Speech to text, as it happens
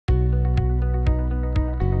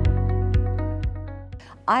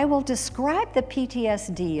I will describe the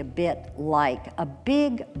PTSD a bit like a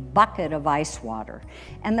big bucket of ice water.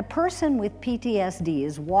 And the person with PTSD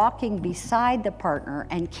is walking beside the partner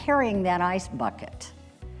and carrying that ice bucket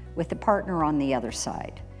with the partner on the other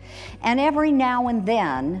side. And every now and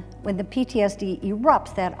then, when the PTSD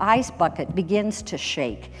erupts, that ice bucket begins to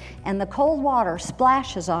shake, and the cold water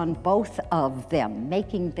splashes on both of them,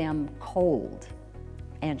 making them cold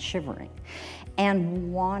and shivering,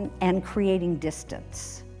 and creating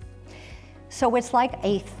distance. So it's like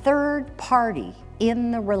a third party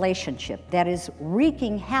in the relationship that is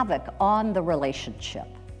wreaking havoc on the relationship.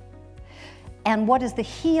 And what is the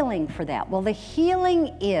healing for that? Well, the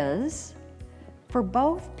healing is for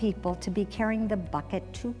both people to be carrying the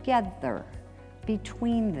bucket together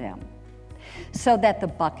between them, so that the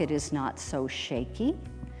bucket is not so shaky.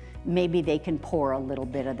 Maybe they can pour a little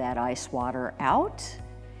bit of that ice water out.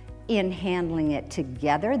 In handling it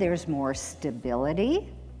together, there's more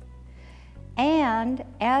stability. And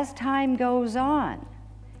as time goes on,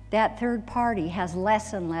 that third party has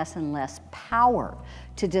less and less and less power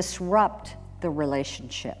to disrupt the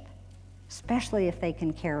relationship, especially if they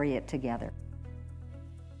can carry it together.